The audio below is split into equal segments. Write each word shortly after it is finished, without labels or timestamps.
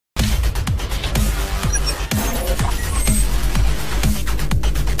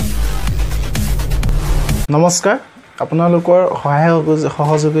নমস্কাৰ আপোনালোকৰ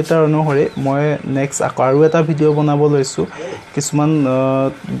সহযোগিতাৰ অনুসৰি মই নেক্সট আৰু এটা ভিডিঅ' বনাব লৈছো কিছুমান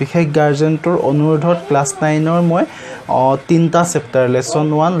বিশেষ গাৰ্জেন্টৰ অনুৰোধত ক্লাস 9 ৰ মই তিনটা চেপ্টাৰ লেসন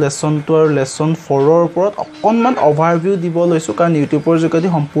 1 লেসন 2 আৰু লেসন 4 ৰ ওপৰত অকনমান ওভাৰভিউ দিব লৈছো কাৰণ ইউটিউবৰ যোগেদি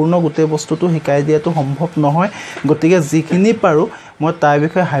সম্পূৰ্ণ গোটেই বস্তুটো শিকাই দিয়াটো সম্ভৱ নহয় গতিকে যিখিনি পাৰো মই তাৰ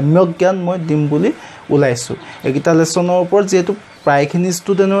বিষয়ে সম্যক জ্ঞান মই দিম বুলি ওলাইছো একিটা লেসনৰ ওপৰত যেটো প্ৰায়খিনি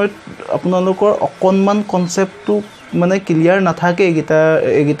ষ্টুডেন্টৰ আপোনালোকৰ অকনমান কনসেপ্টটো মানে ক্লিয়াৰ নাথাকে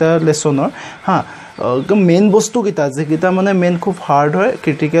এগিটা লেসনৰ হা মেইন বস্তু কিটা যেকিটা মানে মেইন খুব হাৰ্ড হয়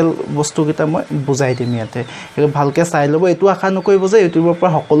ক্ৰিটিক্যাল বস্তু কিটা মই বুজাই দিম ইয়াতে ভালকে চাই লব এটো আশা নকৰিব যে ইউটিউবৰ পৰা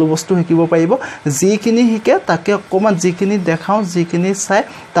সকলো বস্তু শিকিব পাৰিব যিখিনি শিকে তাকে অকমান যিখিনি দেখাও যিখিনি চাই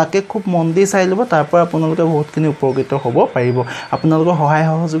তাকে খুব মন দি চাই লব তাৰ পৰা আপোনালোকে বহুতখিনি উপকৃত হ'ব পাৰিব আপোনালোকৰ সহায়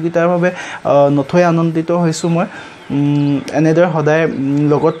সহযোগিতাৰ বাবে নথৈ আনন্দিত হৈছো মই এনেদৰে সদায়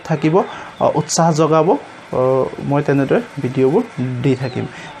লগত থাকিব উৎসাহ জগাব মই তেনেদৰে ভিডিঅ'বোৰ দি থাকিম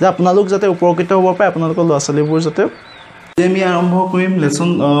যে আপোনালোক যাতে উপকৃত হ'ব পাৰে আপোনালোকৰ ল'ৰা-ছোৱালীবোৰ যাতে আমি আৰম্ভ কৰিম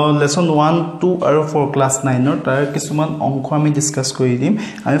লেসন 1 2 আৰু 4 ক্লাস 9 ৰ তাৰ কিছুমান অংক আমি ডিসকাস কৰি দিম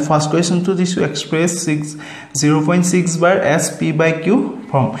আমি ফাৰ্স্ট কোৱেশ্চনটো দিছো express 0.6 bar s p by q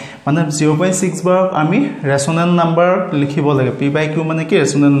form মানে 0.6 বাৰ আমি ৰেশনাল নাম্বাৰ লিখিব লাগে p by q মানে কি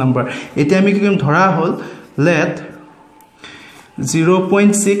ৰেশনাল নাম্বাৰ এতিয়া আমি কি কৰিম ধৰা হল let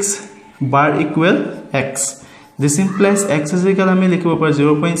 0.6 bar equal x this implies x is equal আমি লিখিব পাৰো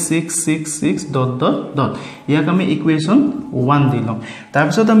 0.666 dot dot dot ইয়াক আমি ইকুৱেচন 1 দিলম তাৰ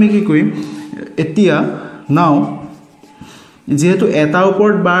পিছত আমি কি কৰিম এতিয়া নাও যেহেতু এটা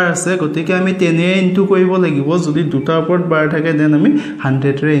ওপৰত বাৰ আছে গতিকে আমি 10 এ ইনটু কৰিব লাগিব যদি দুটা ওপৰত বাৰ থাকে দেন আমি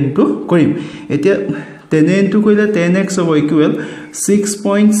 100 ৰে ইনটু কৰিম এতিয়া 10 এ ইনটু কৰিলে 10x হ'ব equal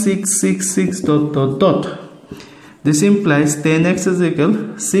 6.666 dot dot dot This implies 10x is equal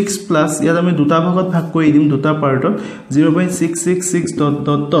 6 plus ইয়াত আমি দুটা ভাগত ভাগ কৰি দিম দুটা পাৰ্টত 0.666 dot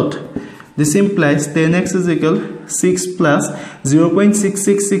dot dot This implies 10x is equal 6 plus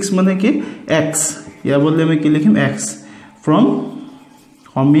 0.666 মানে কি x ইয়াৰ বদলে আমি কি লিখিম x from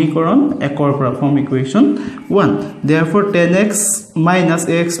সমীকৰণ 1 ৰ পৰা from equation 1 therefore 10x minus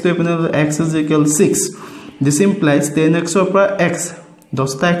ax to x is equal 6 This implies 10x ৰ পৰা x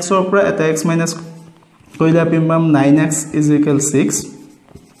 10টা x ৰ পৰা এটা x minus Koila pimbam 9x is equal 6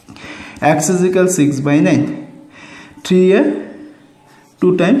 x is equal 6 by 9 3 a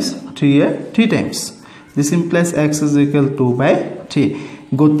 2 times 3 a 3 times this implies x is equal 2 by 3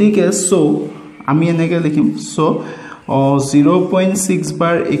 gotike so ami eneke likhim so 0.6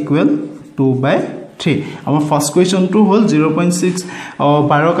 bar equal 2 by 3 our first question to hol 0.6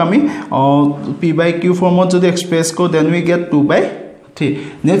 barok ami p by q format jodi express ko then we get 2 by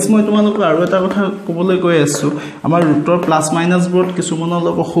Next মই তোমালোকক আৰু এটা কথা ক'বলৈ কৈ আছো আমাৰ ৰুটৰ plus minus board কিছুমান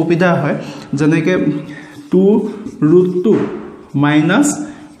অলপ অসুবিধা হয় যেনেকৈ 2√2 মাইনাস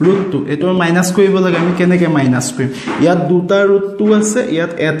 √2 এটো মাইনাস কৰিব লাগে আমি কেনেকৈ মাইনাস কৰিম ইয়াত দুটা √2 আছে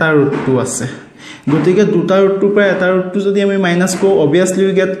ইয়াত এটা √2 আছে গতিকে দুটা √2 পৰা এটা √2 যদি আমি মাইনাস কৰো obviously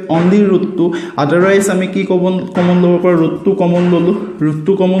we get only √2 otherwise আমি কি কমন লব পাৰো √2 কমন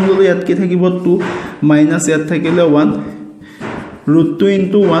ললো ইয়াত কি থাকিব 2 মাইনাস ইয়াত থাকিলে 1 √2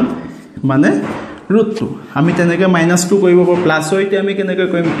 into 1 মানে √2 আমি তেনেকৈ -2 কৰিব পাৰো প্লাস হইতে আমি কেনেকৈ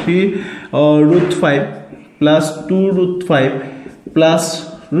কৰিম 3√5 plus 2√5 plus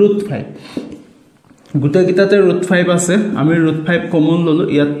 √5 গুটা কিটাতে √5 আছে আমি √5 কমন ললো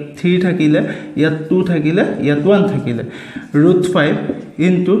ইয়াত 3 থাকিলে ইয়াত 2 থাকিলে ইয়াত 1 থাকিলে √5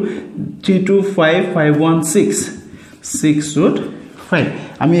 into 3 to 5 5 1 6 6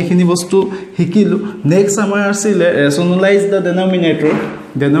 আমি এখিনি বস্তু শিকিলো নেক্সট আমাৰ আছিল ৰেশনালাইজ দা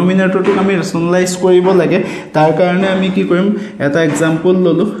ডেনোমিনেটৰ টো আমি ৰেশনালাইজ কৰিব লাগে তাৰ কাৰণে আমি কি কৰিম এটা এক্সাম্পল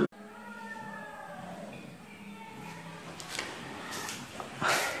ললো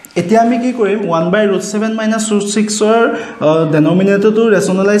এতিয়া আমি কি কৰিম 1/√7 -√6 ৰ ডেনোমিনেটৰ টো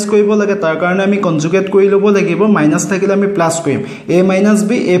ৰেশনালাইজ কৰিব লাগে তাৰ কাৰণে আমি কনজুগেট কৰি লব লাগিব মাইনাস থাকিলে আমি প্লাস কৰিম a -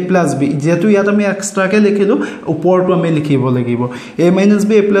 b a + b যেহেতু ইয়াত আমি এক্সট্ৰাকে লিখিলো ওপৰটো আমি লিখিব লাগিব a -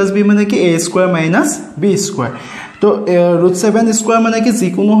 b a + b মানে কি a² - b² তো √7 স্কয়ার মানে কি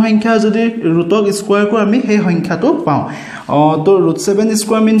যিকোনো সংখ্যা যদি ৰুটক স্কয়াৰ কৰো আমি সেই সংখ্যাটো পাও তো √7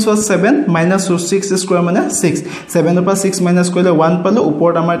 স্কয়াৰ means 7 -√6 স্কয়াৰ মানে 6 7 ৰ পৰা 6 মাইনাস কৰিলে 1 পালো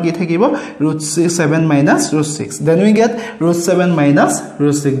ওপৰত আমাৰ কি থাকিব √7 -√6 then we get √7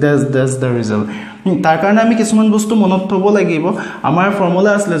 -√6 that's the result তাৰ কাৰণে আমি কিছুমান বস্তু মনত থব লাগিব আমাৰ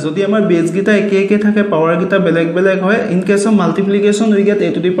ফৰ্মুলা আছে যদি আমাৰ বেজ গিটা একে থাকে পাৱাৰ গিটা বেলেগ হয় in case of multiplication we get a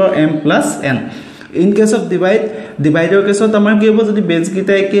to the power m plus n In case of divider case আমাৰ কি হ'ব যদি বেজ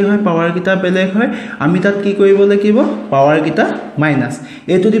কিটা কি হয় পাৱাৰ কিটা বেলেগ হয় আমি তাত কি কৰিব লাগিব পাৱাৰ কিটা minus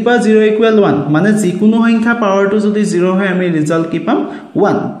a to the power 0 equal 1 মানে যিকোনো সংখ্যা পাৱাৰটো যদি 0 হয় আমি ৰিজাল্ট কি পাম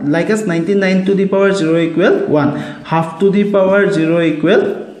 1 like as 99 to the power 0 equal 1 half to the power 0 equal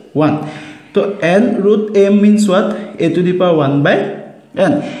 1 so n root m means what a to the power 1 by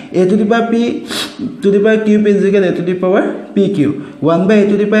n a to the power p to the power cube is equal a to the power p cube 1 by a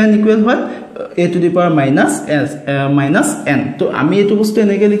to the power n equal what a to the power minus n to আমি এটো বস্তু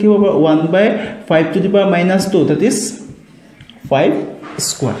এনেকে লিখিব 1 by 5 to the power minus 2 that is 5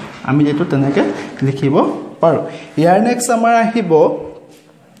 square আমি যেটো তেনেকে লিখিব পাৰো ইয়াৰ নেক্সট আমাৰ আহিব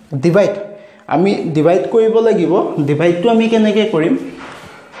ডিভাইড আমি ডিভাইড কৰিব লাগিব ডিভাইডটো আমি কেনেকে কৰিম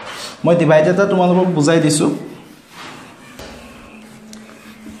মই ডিভাইড এটা তোমালোকক বুজাই দিছো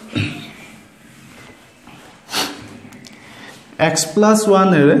x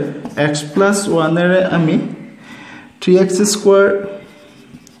plus 1 ere ami 3x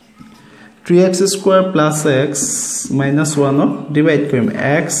square plus x minus 1 divide krim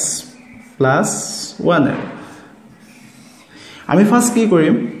x plus 1 ere ami first ki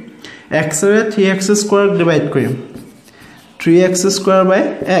korim x ere 3x square divide krim 3x square by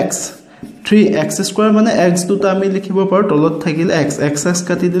x 3x square mane x দুটা আমি লিখিব পাৰো তলত থাকিলে x x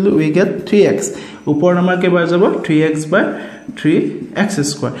কাটি দিলো we get 3x উপৰ আমাৰ কে বাৰ যাব 3x by 3x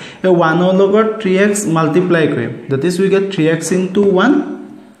square e 1 ৰ লগত 3x multiply কৰিম that is we get 3x into 1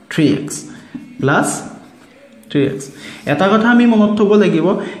 3x plus 3x এটা কথা আমি মনত থব লাগিব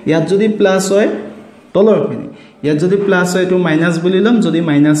ইয়াত যদি প্লাস হয় তলৰ খিনি ইয়াত যদি প্লাস হয় তো মাইনাস বুলি লম যদি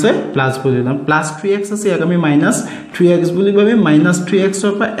মাইনাস হয় প্লাস বুলি লম প্লাস 3x আছে ইয়াক আমি মাইনাস 3x বুলি ভাবি মাইনাস 3x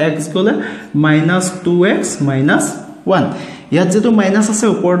ৰ পৰা x গলে মাইনাস 2x মাইনাস 1 ইয়াত যেটো মাইনাস আছে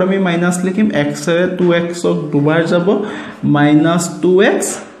ওপৰত আমি মাইনাস লিখিম x এ 2x ক দুবাৰ যাব মাইনাস 2x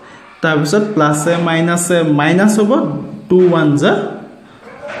তাৰ পিছত প্লাস এ মাইনাস হ'ব 2 1 যা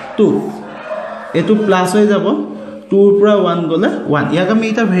 2 এটো প্লাস হৈ যাব 2 ৰ পৰা 1 গলে 1 ইয়াক আমি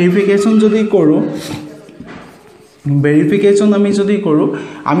এটা ভেৰিফিকেশন যদি কৰো verification আমি যদি কৰো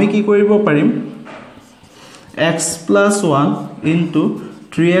আমি কি কৰিব পাৰিম x plus 1 into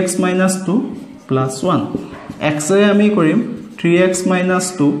 3x minus 2 plus 1 x এ আমি কৰিম 3x minus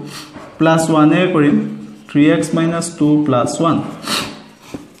 2 plus 1 এ কৰিম 3x minus 2 plus 1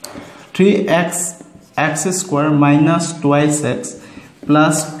 3x x square minus twice x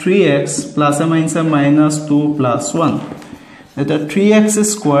plus 3x plus a minus 2 plus 1 এটা 3x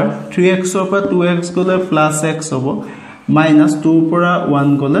square 3x ৰ পৰা 2x গলে plus x হ'ব minus 2 পৰা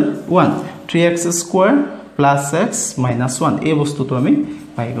 1 গলে 1 3x square plus x minus 1 এই বস্তুটো আমি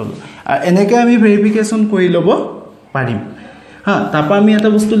পাই গলো আৰু এনেকৈ আমি ভেৰিফিকেশন কৰি লব পাৰিম হা তাপা আমি এটা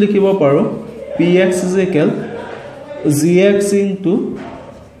বস্তু লিখিব পাৰো px gx into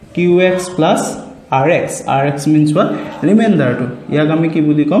qx plus rx means what remainder to ইয়াক আমি কি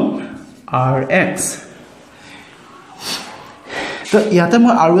বুলি কম rx তো ইয়াতে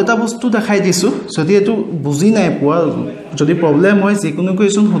মই আৰু এটা বস্তু দেখাই দিছো যদি এটো বুজি নাই পোৱা যদি প্ৰবলেম হয় যে কোনো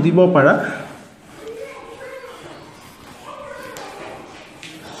কোৱেশ্চন সুধিব পাৰা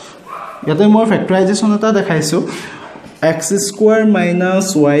ইয়াতে মই ফ্যাক্টৰাইজেশন এটা দেখাইছো x square minus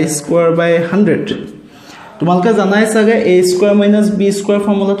y square by 100 তোমালকে জানাই সাগে a square minus b square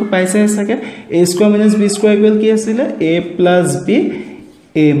ফৰ্মুলাটো পাইছে সাগে a square minus b square equal কি আছিল a plus b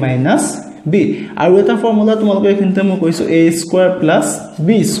a minus b আৰু এটা ফৰ্মুলা তোমালকে এখিনতে মই কৈছো a square plus b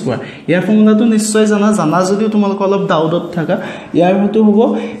square ইয়াৰ ফৰ্মুলাটো নিশ্চয় জানা যদিও তোমালকে অলপ ডাউটত থাকা ইয়াৰ হতো হ'ব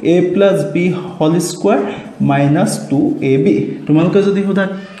a plus b whole square minus 2ab তোমালকে যদি হোদা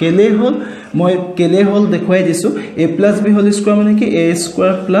কেলে হল মই কেলে হল দেখুৱাই দিছো a plus b whole square মানে কি a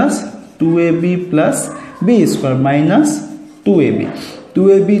square plus 2ab plus b square minus 2ab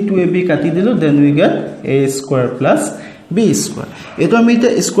কাটি দিলো then we get a square plus b square এটো আমি এটা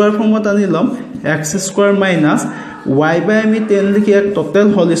স্কয়ার ফর্মত আনি লম x square minus y by আমি 10 লিখি এক টোটাল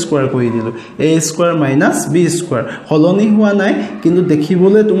হোল স্কয়ার কৰি দিলো a square minus b square হলনি হোৱা নাই কিন্তু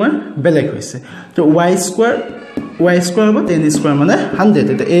দেখিবলে তোমাৰ বেলেগ হৈছে তো y square হ'ব 10 square মানে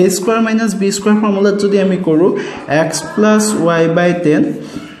 100 এটা a square minus b square ফৰ্মুলাত যদি আমি কৰো x plus y by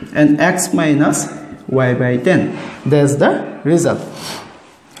 10 and x minus y by 10 that's the result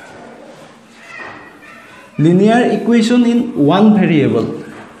linear equation in one variable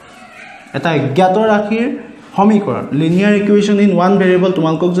এটা জ্ঞাত ৰাশিৰ সমীকৰণ linear equation in one variable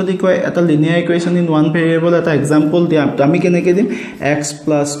তোমালকক যদি কয় এটা linear equation in one variable এটা एग्जांपल দিয়া আমি কেনেকৈ দিম x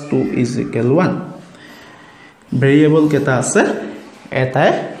plus 2 is equal 1 variable কেটা আছে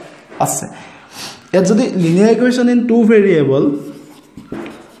এটাই আছে এত যদি linear equation in two variable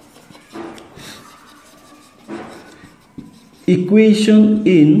equation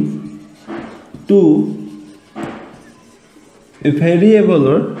in two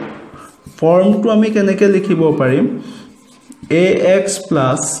ভেৰিয়েবলৰ ফৰ্মটো আমি কেনেকৈ লিখিব পাৰিম ax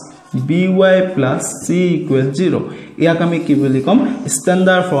plus by plus c equal 0 ইয়াক আমি কি বুলি কম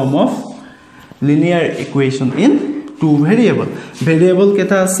standard form of linear equation in two variable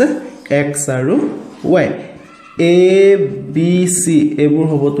কেটা আছে x আৰু y a b c এবোৰ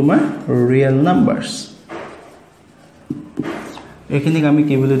হ'ব তোমাৰ ৰিয়েল নাম্বাৰস এখিনিক আমি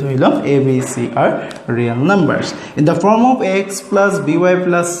কি বুলি ধৰিলাম a b c are real numbers in the form of x plus by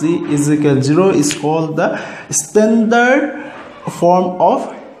plus c is equal 0 is called the standard form of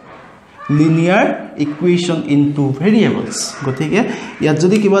linear equation in two variables গতিকে ইয়াত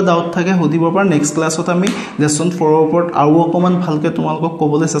যদি কিবা doubt থাকে হদিব পাৰ নেক্সট ক্লাছত আমি লেসন 4 ৰ ওপৰত আৰু অকমান ভালকে তোমালোকক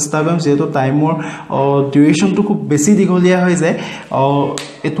ক'বলৈ চেষ্টা কৰিম যেটো টাইমৰ ডিউৰেচনটো খুব বেছি দীঘলীয়া হৈ যায়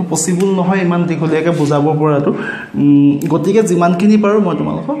এটো পসিবল নহয় ইমান দীঘলীয়াকে বুজাব পৰাটো গতিকে যিমানখিনি পাৰো মই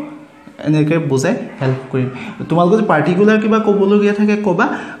তোমালোকক এনেকৈ বুজাই হেল্প কৰিম তোমালোক যদি পাৰ্টিকুলাৰ কিবা ক'বলগীয়া থাকে ক'বা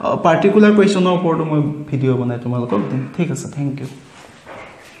পাৰ্টিকুলাৰ কোৱেশ্চনৰ ওপৰত মই ভিডিও বনাই তোমালোকক দিম ঠিক আছে থ্যাংক ইউ